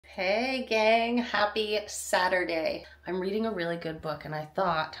Hey gang, happy Saturday. I'm reading a really good book and I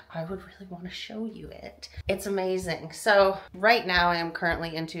thought I would really want to show you it. It's amazing. So right now I am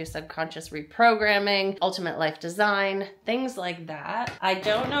currently into subconscious reprogramming, ultimate life design, things like that. I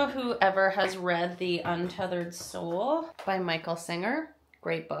don't know who ever has read The Untethered Soul by Michael Singer.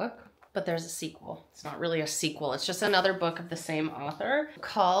 Great book. But there's a sequel. It's not really a sequel. It's just another book of the same author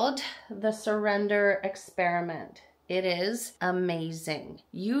called The Surrender Experiment. It is amazing.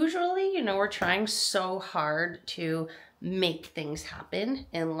 Usually, we're trying so hard to make things happen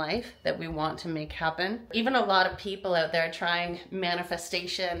in life that we want to make happen. Even a lot of people out there trying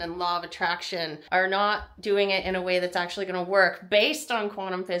manifestation and law of attraction are not doing it in a way that's actually going to work based on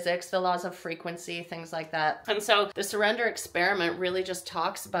quantum physics, the laws of frequency, things like that. And so the surrender experiment really just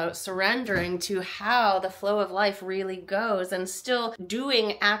talks about surrendering to how the flow of life really goes and still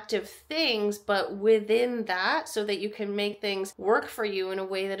doing active things, but within that so that you can make things work for you in a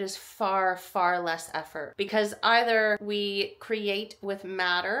way that is far, far less effort. Because either we create with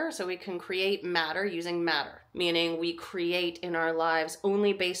matter, so we can create matter using matter, meaning we create in our lives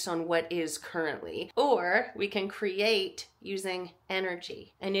only based on what is currently, or we can create using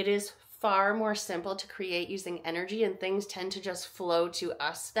energy. And it is far more simple to create using energy, and things tend to just flow to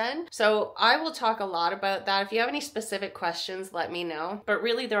us then. So I will talk a lot about that. If you have any specific questions, let me know. But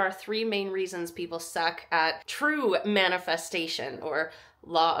really there are three main reasons people suck at true manifestation or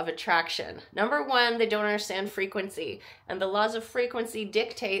law of attraction. Number one, they don't understand frequency. And the laws of frequency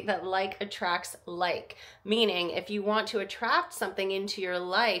dictate that like attracts like. Meaning, if you want to attract something into your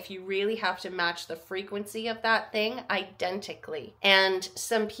life, you really have to match the frequency of that thing identically. And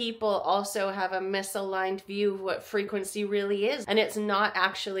some people also have a misaligned view of what frequency really is. And it's not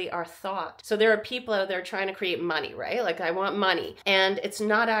actually our thought. So there are people out there trying to create money, right? Like, I want money. And it's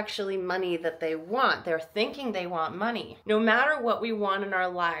not actually money that they want. They're thinking they want money. No matter what we want in our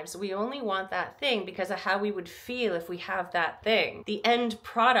lives, we only want that thing because of how we would feel if we have that thing. The end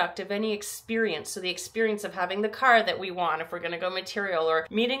product of any experience, so the experience of having the car that we want, if we're going to go material, or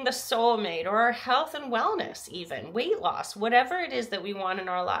meeting the soulmate, or our health and wellness, even weight loss, whatever it is that we want in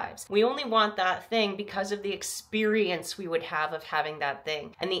our lives, we only want that thing because of the experience we would have of having that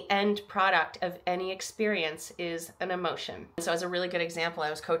thing. And the end product of any experience is an emotion. So as a really good example, I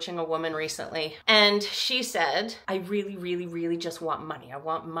was coaching a woman recently and she said, I really just want money. I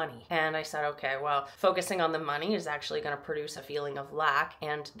want money. And I said, okay, well, focusing on the money is actually going to produce a feeling of lack,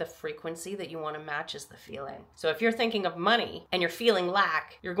 and the frequency that you want to match is the feeling. So if you're thinking of money and you're feeling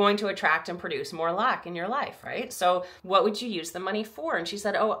lack, you're going to attract and produce more lack in your life, right? So what would you use the money for? And she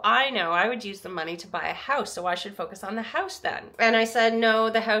said, oh, I know, I would use the money to buy a house, so I should focus on the house then. And I said, no,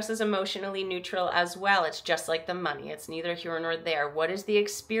 the house is emotionally neutral as well. It's just like the money. It's neither here nor there. What is the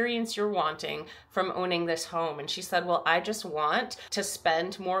experience you're wanting from owning this home? And she said, well, I just want to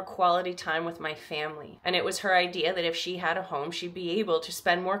spend more quality time with my family. And it was her idea that if she had a home, she'd be able to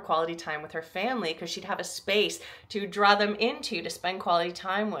spend more quality time with her family because she'd have a space to draw them into to spend quality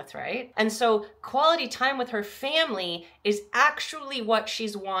time with, right? And so quality time with her family is actually what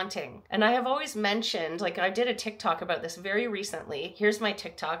she's wanting. And I have always mentioned, like, I did a TikTok about this very recently. Here's my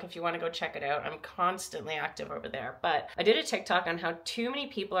TikTok if you want to go check it out. I'm constantly active over there. But I did a TikTok on how too many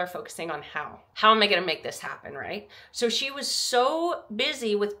people are focusing on how. How am I going to make this happen, right? So she was so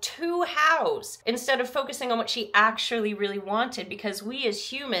busy with two hows instead of focusing on what she actually really wanted, because we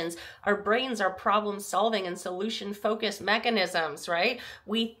as humans, our brains are problem solving and solution focused mechanisms, right?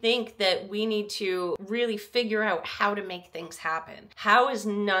 We think that we need to really figure out how to make things happen. How is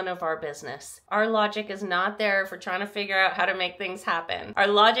none of our business. Our logic is not there for trying to figure out how to make things happen. Our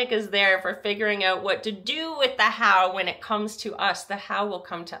logic is there for figuring out what to do with the how. When it comes to us, the how will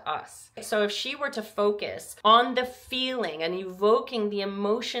come to us. So if she were to focus on the feeling and evoking the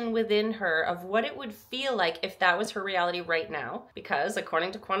emotion within her of what it would feel like if that was her reality right now, because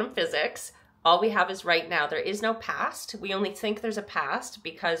according to quantum physics, all we have is right now. There is no past. We only think there's a past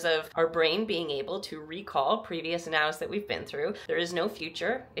because of our brain being able to recall previous nows that we've been through. There is no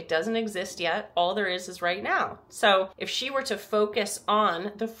future. It doesn't exist yet. All there is right now. So if she were to focus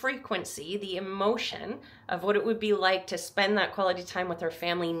on the frequency, the emotion of what it would be like to spend that quality time with her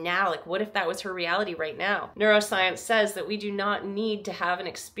family now, like what if that was her reality right now? Neuroscience says that we do not need to have an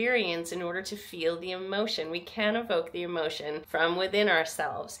experience in order to feel the emotion. We can evoke the emotion from within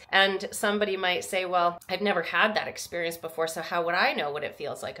ourselves. And somebody might say, well, I've never had that experience before, so how would I know what it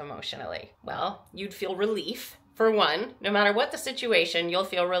feels like emotionally? Well, you'd feel relief For one, no matter what the situation, you'll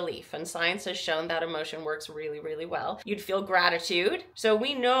feel relief, and science has shown that emotion works really, really well. You'd feel gratitude. So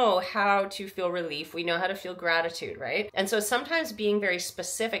we know how to feel relief. We know how to feel gratitude, right? And so sometimes being very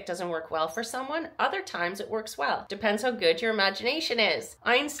specific doesn't work well for someone. Other times it works well. Depends how good your imagination is.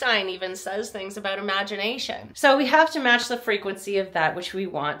 Einstein even says things about imagination. So we have to match the frequency of that which we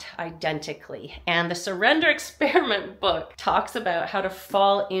want identically. And the Surrender Experiment book talks about how to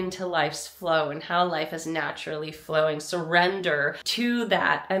fall into life's flow and how life is naturally flowing. Surrender to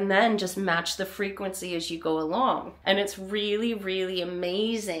that and then just match the frequency as you go along. And it's really, really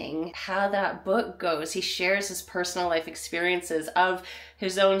amazing how that book goes. He shares his personal life experiences of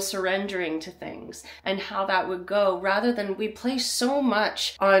his own surrendering to things and how that would go, rather than we place so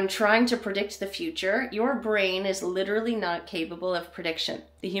much on trying to predict the future. Your brain is literally not capable of prediction.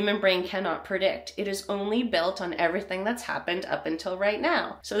 The human brain cannot predict. It is only built on everything that's happened up until right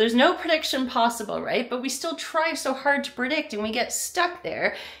now. So there's no prediction possible, right? But we still try so hard to predict, and we get stuck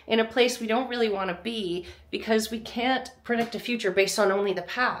there in a place we don't really want to be because we can't predict a future based on only the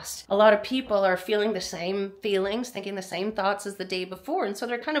past. A lot of people are feeling the same feelings, thinking the same thoughts as the day before, and so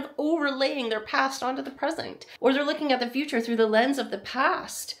they're kind of overlaying their past onto the present, or they're looking at the future through the lens of the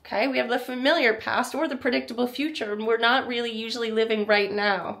past. Okay, we have the familiar past or the predictable future, and we're not really usually living right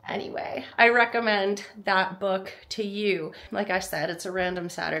now. Anyway, I recommend that book to you. Like I said, it's a random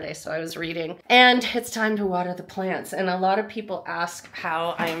Saturday, so I was reading, and it's time to water the plants. And a lot of people ask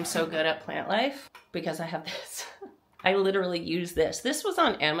how I am so good at plant life, because I have this. I literally use this. This was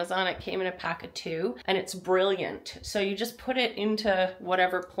on Amazon. It came in a pack of 2 and it's brilliant. So you just put it into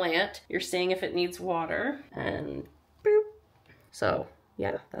whatever plant you're seeing if it needs water, and boop. So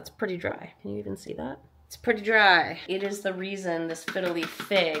yeah, that's pretty dry. Can you even see that? It's pretty dry. It is the reason this fiddly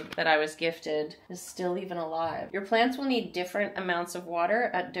fig that I was gifted is still even alive. Your plants will need different amounts of water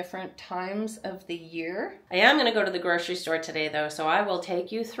at different times of the year. I am gonna go to the grocery store today though, so I will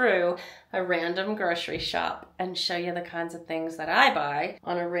take you through a random grocery shop and show you the kinds of things that I buy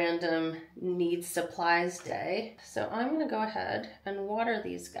on a random needs supplies day. So I'm gonna go ahead and water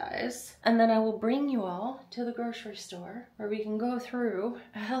these guys, and then I will bring you all to the grocery store where we can go through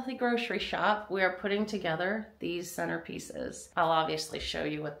a healthy grocery shop. We are putting together these centerpieces. I'll obviously show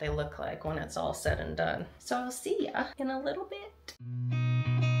you what they look like when it's all said and done. So I'll see ya in a little bit.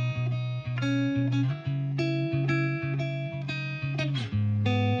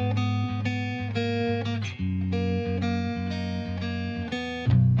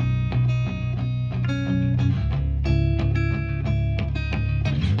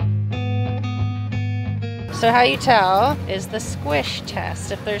 So how you tell is the squish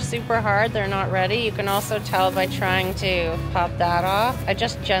test. If they're super hard, they're not ready. You can also tell by trying to pop that off. I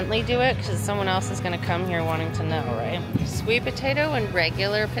just gently do it because someone else is gonna come here wanting to know, right? Sweet potato and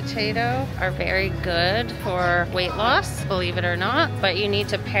regular potato are very good for weight loss, believe it or not, but you need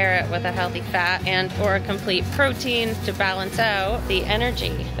to pair it with a healthy fat and or a complete protein to balance out the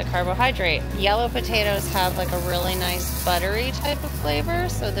energy, the carbohydrate. Yellow potatoes have like a really nice buttery type of flavor,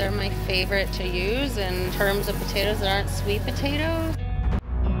 so they're my favorite to use in terms of potatoes that aren't sweet potatoes.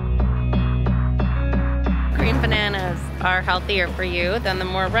 Green bananas are healthier for you than the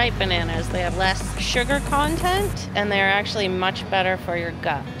more ripe bananas. They have less sugar content and they're actually much better for your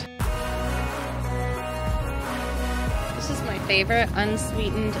gut. This is my favorite,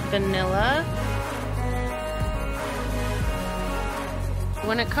 unsweetened vanilla.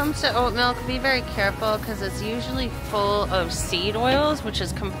 When it comes to oat milk, be very careful because it's usually full of seed oils, which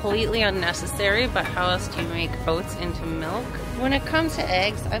is completely unnecessary, but how else do you make oats into milk? When it comes to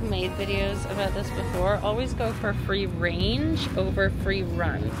eggs, I've made videos about this before. Always go for free range over free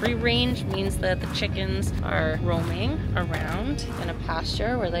run. Free range means that the chickens are roaming around in a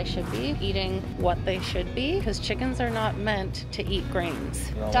pasture where they should be, eating what they should be, because chickens are not meant to eat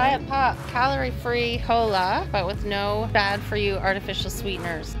grains. Diet Pop, calorie-free cola, but with no bad-for-you artificial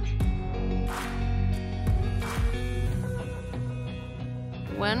sweeteners.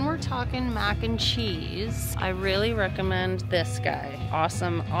 When we're talking mac and cheese, I really recommend this guy.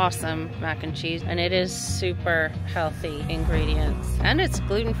 Awesome, awesome mac and cheese. And it is super healthy ingredients. And it's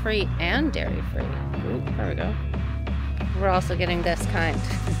gluten-free and dairy-free. Ooh, there we go. We're also getting this kind.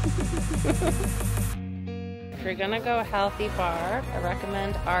 If you're gonna go healthy bar, I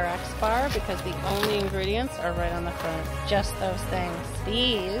recommend RX bar because the only ingredients are right on the front. Just those things.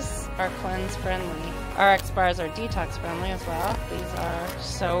 These are cleanse friendly. RX bars are detox friendly as well. These are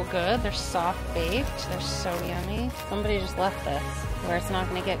so good. They're soft baked. They're so yummy. Somebody just left this where it's not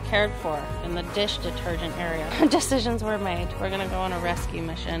gonna get cared for in the dish detergent area. Decisions were made. We're gonna go on a rescue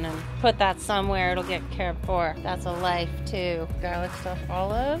mission and put that somewhere it'll get cared for. That's a life too. Garlic stuffed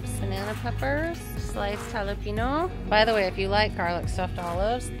olives, banana peppers, sliced jalapeno. By the way, if you like garlic stuffed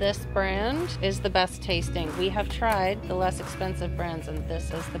olives, this brand is the best tasting. We have tried the less expensive brands and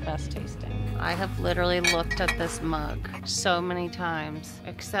this is the best tasting. I have literally looked at this mug so many times,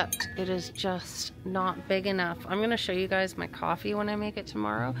 except it is just not big enough. I'm gonna show you guys my coffee when I make it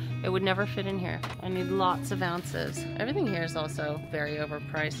tomorrow. It would never fit in here. I need lots of ounces. Everything here is also very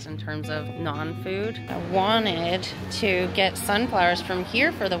overpriced in terms of non-food. I wanted to get sunflowers from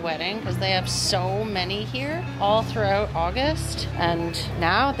here for the wedding because they have so many here all throughout August and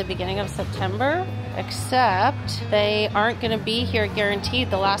now at the beginning of September, except they aren't going to be here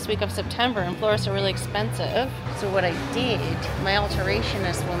guaranteed the last week of September and florists are really expensive. So what I did, my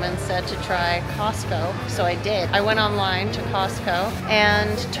alterationist woman said to try Costco, so I did. I went online to Costco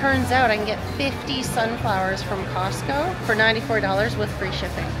and turns out I can get 50 sunflowers from Costco for $94 with free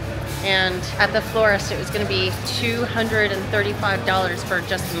shipping. And at the florist, it was going to be $235 for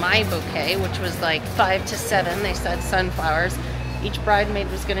just my bouquet, which was like 5 to 7, they said, sunflowers. Each bridesmaid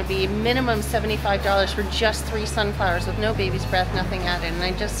was going to be minimum $75 for just 3 sunflowers with no baby's breath, nothing added, and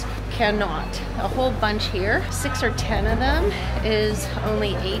I just cannot. A whole bunch here, 6 or 10 of them, is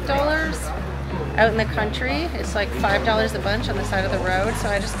only $8. Out in the country, it's like $5 a bunch on the side of the road, so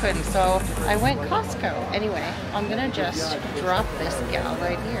I just couldn't. So I went Costco. Anyway, I'm gonna just drop this gal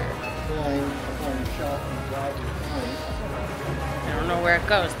right here. I don't know where it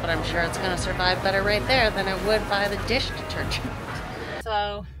goes, but I'm sure it's gonna survive better right there than it would by the dish detergent.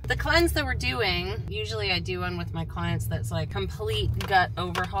 So the cleanse that we're doing, usually I do one with my clients that's like complete gut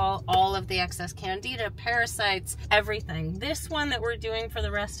overhaul, all of the excess candida, parasites, everything. This one that we're doing for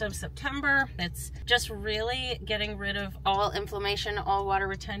the rest of September, it's just really getting rid of all inflammation, all water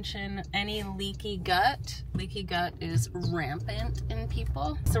retention, any leaky gut. Leaky gut is rampant in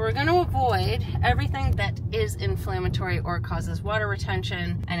people. So we're going to avoid everything that is inflammatory or causes water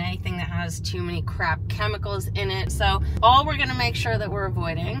retention and anything that has too many crap chemicals in it. So all we're going to make sure that we're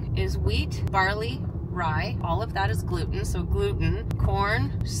avoiding is wheat, barley, rye. All of that is gluten. So gluten,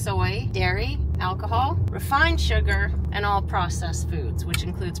 corn, soy, dairy, alcohol, refined sugar, and all processed foods, which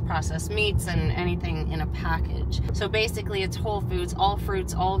includes processed meats and anything in a package. So basically it's whole foods, all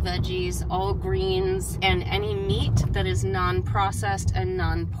fruits, all veggies, all greens, and any meat that is non-processed and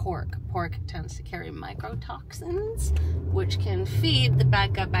non-pork. Pork tends to carry mycotoxins, which can feed the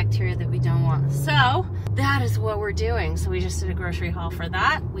bad gut bacteria that we don't want. So that is what we're doing. So we just did a grocery haul for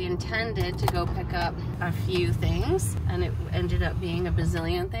that. We intended to go pick up a few things, and it ended up being a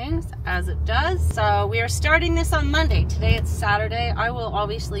bazillion things, as it does. So we are starting this on Monday. Today it's Saturday. I will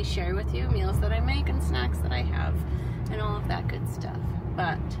obviously share with you meals that I make and snacks that I have and all of that good stuff.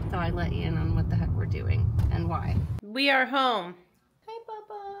 But thought I'd let you in on what the heck we're doing and why. We are home. Hi,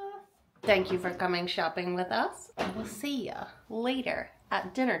 Bubba. Thank you for coming shopping with us. I will see ya later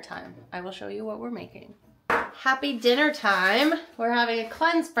at dinner time. I will show you what we're making. Happy dinner time. We're having a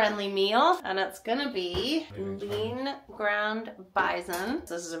cleanse-friendly meal, and it's gonna be lean ground bison.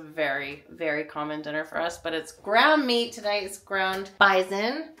 This is a very, very common dinner for us, but it's ground meat today. It's ground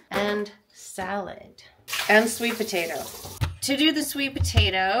bison and salad and sweet potato. To do the sweet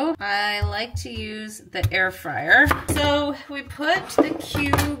potato, I like to use the air fryer. So we put the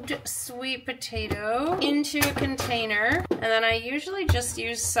cubed sweet potato into a container, and then I usually just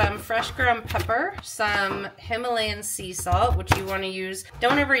use some fresh ground pepper, some Himalayan sea salt, which you want to use.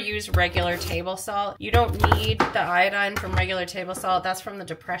 Don't ever use regular table salt. You don't need the iodine from regular table salt. That's from the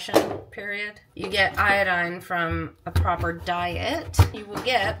Depression period. You get iodine from a proper diet. You will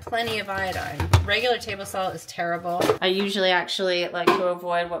get plenty of iodine. Regular table salt is terrible. I usually actually like to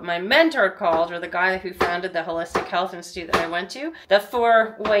avoid what my mentor called, or the guy who founded the Holistic Health Institute that I went to, the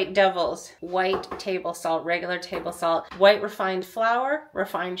 4 white devils: white table salt, regular table salt, white refined flour,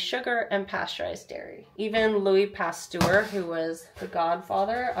 refined sugar, and pasteurized dairy. Even Louis Pasteur, who was the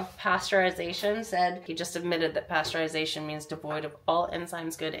godfather of pasteurization, said, he just admitted that pasteurization means devoid of all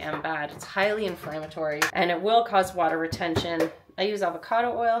enzymes, good and bad. It's highly inflammatory and it will cause water retention. I use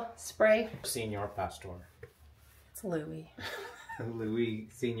avocado oil spray. Senior Pasteur. It's Louis.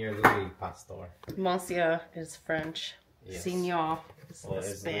 Senior Louis Pasteur. Monsieur is French. Yes. Senior is well,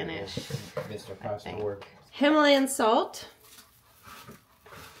 Spanish. Mr. Pasteur. Himalayan salt.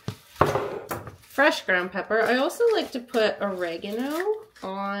 Fresh ground pepper. I also like to put oregano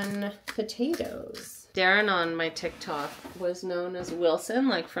on potatoes. Darren on my TikTok was known as Wilson,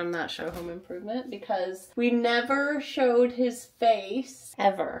 like from that show Home Improvement, because we never showed his face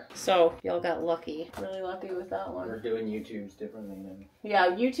ever. So y'all got lucky. Really lucky with that one. We're doing YouTube's differently then. Yeah,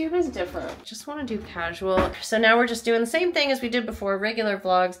 YouTube is different. Just want to do casual. So now we're just doing the same thing as we did before. Regular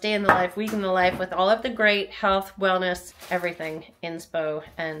vlogs, day in the life, week in the life, with all of the great health, wellness, everything, inspo,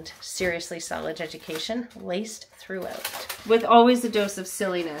 and seriously solid education laced throughout. With always a dose of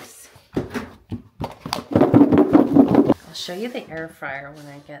silliness. I'll show you the air fryer when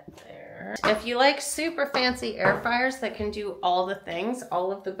I get there. If you like super fancy air fryers that can do all the things,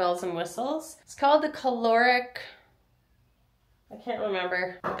 all of the bells and whistles, it's called the caloric, I can't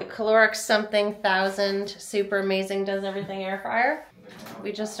remember, the caloric something thousand super amazing does everything air fryer.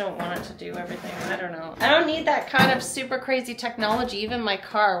 We just don't want it to do everything. I don't know. I don't need that kind of super crazy technology. Even my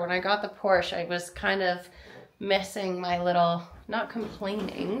car, when I got the Porsche, I was kind of missing my little, not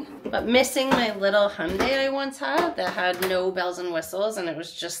complaining, but missing my little Hyundai I once had that had no bells and whistles, and it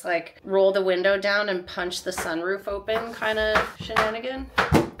was just like roll the window down and punch the sunroof open kind of shenanigan.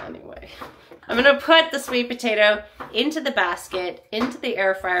 Anyway, I'm gonna put the sweet potato into the basket, into the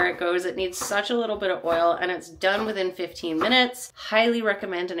air fryer it goes. It needs such a little bit of oil and it's done within 15 minutes. Highly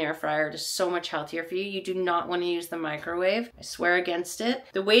recommend an air fryer. It is so much healthier for you. You do not want to use the microwave. I swear against it.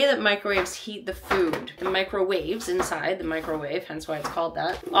 The way that microwaves heat the food, the microwaves inside the microwave, hence why it's called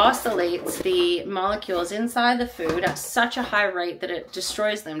that, oscillates the molecules inside the food at such a high rate that it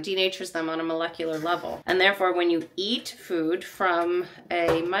destroys them, denatures them on a molecular level. And therefore, when you eat food from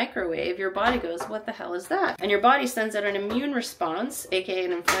a microwave, your body goes, what the hell is that? And your body sends out an immune response, aka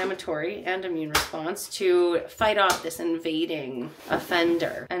an inflammatory and immune response, to fight off this invading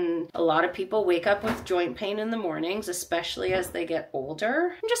offender. And a lot of people wake up with joint pain in the mornings, especially as they get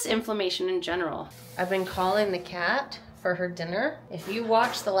older, and just inflammation in general. I've been calling the cat for her dinner. If you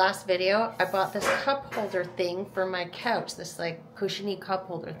watched the last video, I bought this cup holder thing for my couch, this like cushiony cup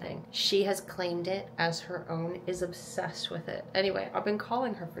holder thing. She has claimed it as her own, is obsessed with it. Anyway, I've been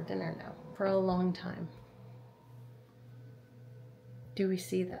calling her for dinner now for a long time. Do we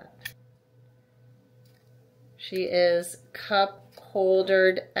see that? She is cup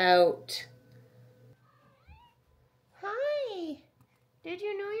holdered out. Hi! Did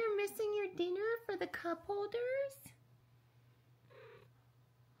you know you're missing your dinner for the cup holders?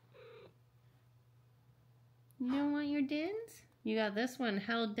 You don't want your dins? You got this one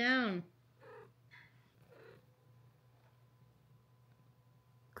held down.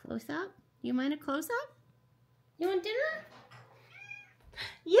 Close up? You mind a close up? You want dinner?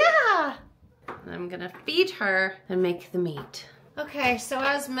 Yeah! I'm gonna feed her and make the meat. Okay, so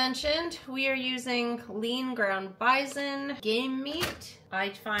as mentioned, we are using lean ground bison game meat.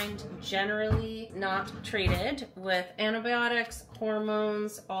 I find generally not treated with antibiotics,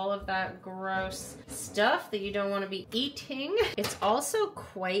 hormones, all of that gross stuff that you don't want to be eating. It's also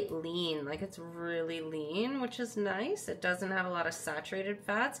quite lean, like it's really lean, which is nice. It doesn't have a lot of saturated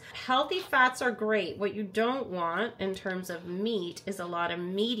fats. Healthy fats are great. What you don't want in terms of meat is a lot of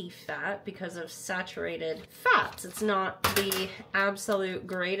meaty fat because of saturated fats. It's not the absolute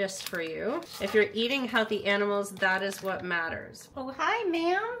greatest for you. If you're eating healthy animals, that is what matters. Oh, hi,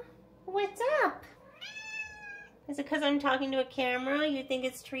 ma'am. What's up? Is it because I'm talking to a camera? You think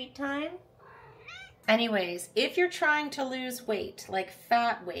it's treat time? Anyways, if you're trying to lose weight, like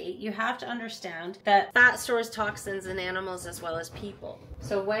fat weight, you have to understand that fat stores toxins in animals as well as people.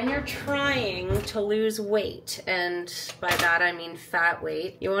 So when you're trying to lose weight, and by that I mean fat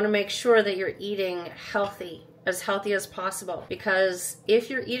weight, you want to make sure that you're eating healthy, as healthy as possible, because if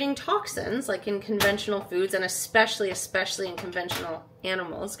you're eating toxins like in conventional foods, and especially in conventional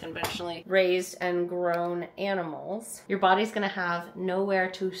animals, conventionally raised and grown animals, your body's gonna have nowhere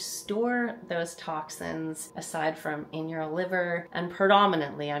to store those toxins aside from in your liver, and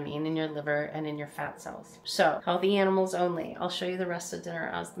predominantly, I mean, in your liver and in your fat cells. So healthy animals only. I'll show you the rest of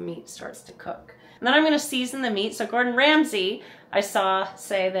dinner as the meat starts to cook. And then I'm gonna season the meat. So Gordon Ramsay, I saw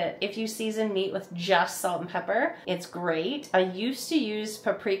say that if you season meat with just salt and pepper, it's great. I used to use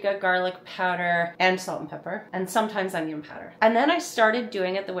paprika, garlic powder, and salt and pepper, and sometimes onion powder. And then I started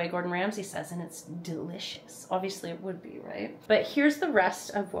doing it the way Gordon Ramsay says, and it's delicious. Obviously it would be, right? But here's the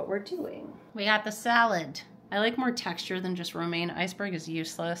rest of what we're doing. We got the salad. I like more texture than just romaine. Iceberg is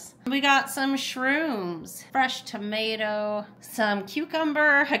useless. We got some shrooms, fresh tomato, some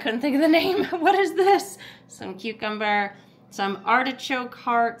cucumber. I couldn't think of the name. What is this? Some cucumber, some artichoke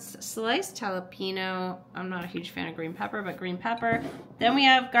hearts, sliced jalapeno. I'm not a huge fan of green pepper, but green pepper. Then we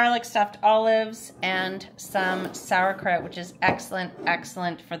have garlic stuffed olives and some sauerkraut, which is excellent,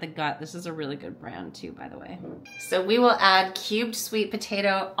 excellent for the gut. This is a really good brand too, by the way. So we will add cubed sweet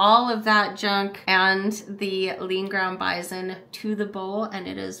potato, all of that junk, and the lean ground bison to the bowl, and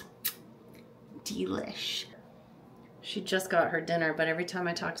it is delish. She just got her dinner, but every time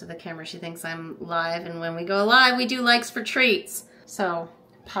I talk to the camera, she thinks I'm live, and when we go live, we do likes for treats. So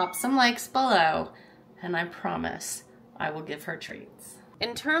pop some likes below, and I promise I will give her treats.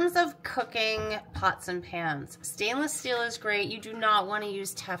 In terms of cooking pots and pans, stainless steel is great. You do not want to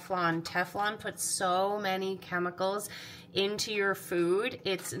use Teflon. Teflon puts so many chemicals into your food.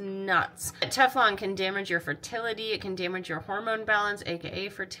 It's nuts. Teflon can damage your fertility. It can damage your hormone balance, aka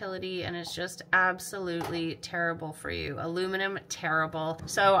fertility, and it's just absolutely terrible for you. Aluminum, terrible.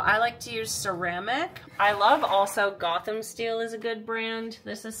 So I like to use ceramic. I love also Gotham Steel is a good brand.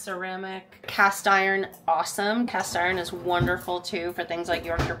 This is ceramic. Cast iron, awesome. Cast iron is wonderful too for things like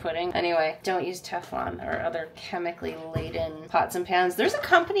Yorkshire pudding. Anyway, don't use Teflon or other chemically laden pots and pans. There's a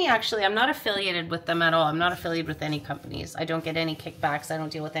company, actually, I'm not affiliated with them at all. I'm not affiliated with any companies. I don't get any kickbacks. I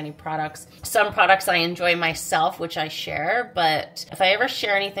don't deal with any products. Some products I enjoy myself, which I share, but if I ever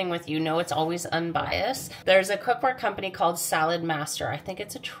share anything with you, know it's always unbiased. There's a cookware company called Salad Master. I think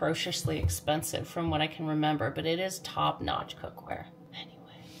it's atrociously expensive from what I can remember, but it is top-notch cookware.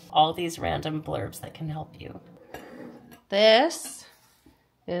 Anyway, all these random blurbs that can help you. This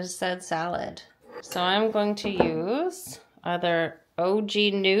is said salad. So I'm going to use either OG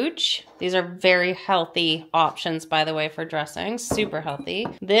Nooch. These are very healthy options, by the way, for dressing. Super healthy.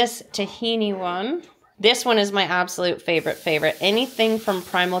 This tahini one. This one is my absolute favorite. Anything from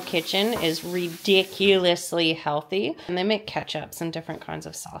Primal Kitchen is ridiculously healthy. And they make ketchups and different kinds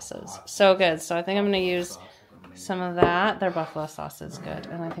of sauces. So good. So I think I'm going to use some of that. Their buffalo sauce is good.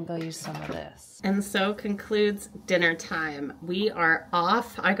 And I think I'll use some of this. And so concludes dinner time. We are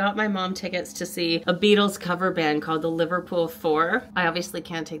off. I got my mom tickets to see a Beatles cover band called the Liverpool Four. I obviously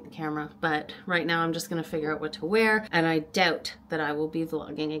can't take the camera, but right now I'm just gonna figure out what to wear, and I doubt that I will be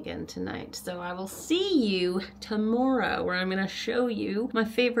vlogging again tonight. So I will see you tomorrow, where I'm gonna show you my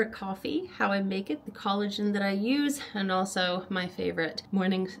favorite coffee, how I make it, the collagen that I use, and also my favorite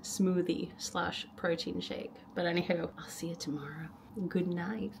morning smoothie / protein shake. But anywho, I'll see you tomorrow. Good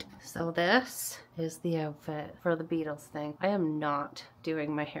night. So this is the outfit for the Beatles thing. I am not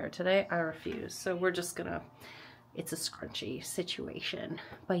doing my hair today. I refuse. So we're just gonna, it's a scrunchy situation.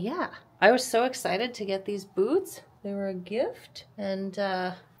 But yeah, I was so excited to get these boots. They were a gift, and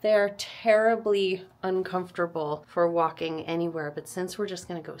they're terribly uncomfortable for walking anywhere, but since we're just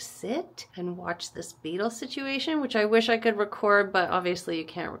gonna go sit and watch this Beatles situation, which I wish I could record, but obviously you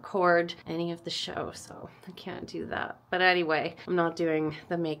can't record any of the show, so I can't do that. But anyway, I'm not doing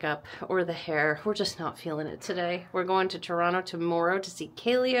the makeup or the hair. We're just not feeling it today. We're going to Toronto tomorrow to see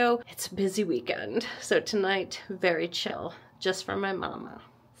Kaleo. It's a busy weekend, so tonight, very chill, just for my mama.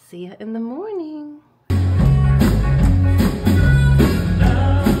 See ya in the morning.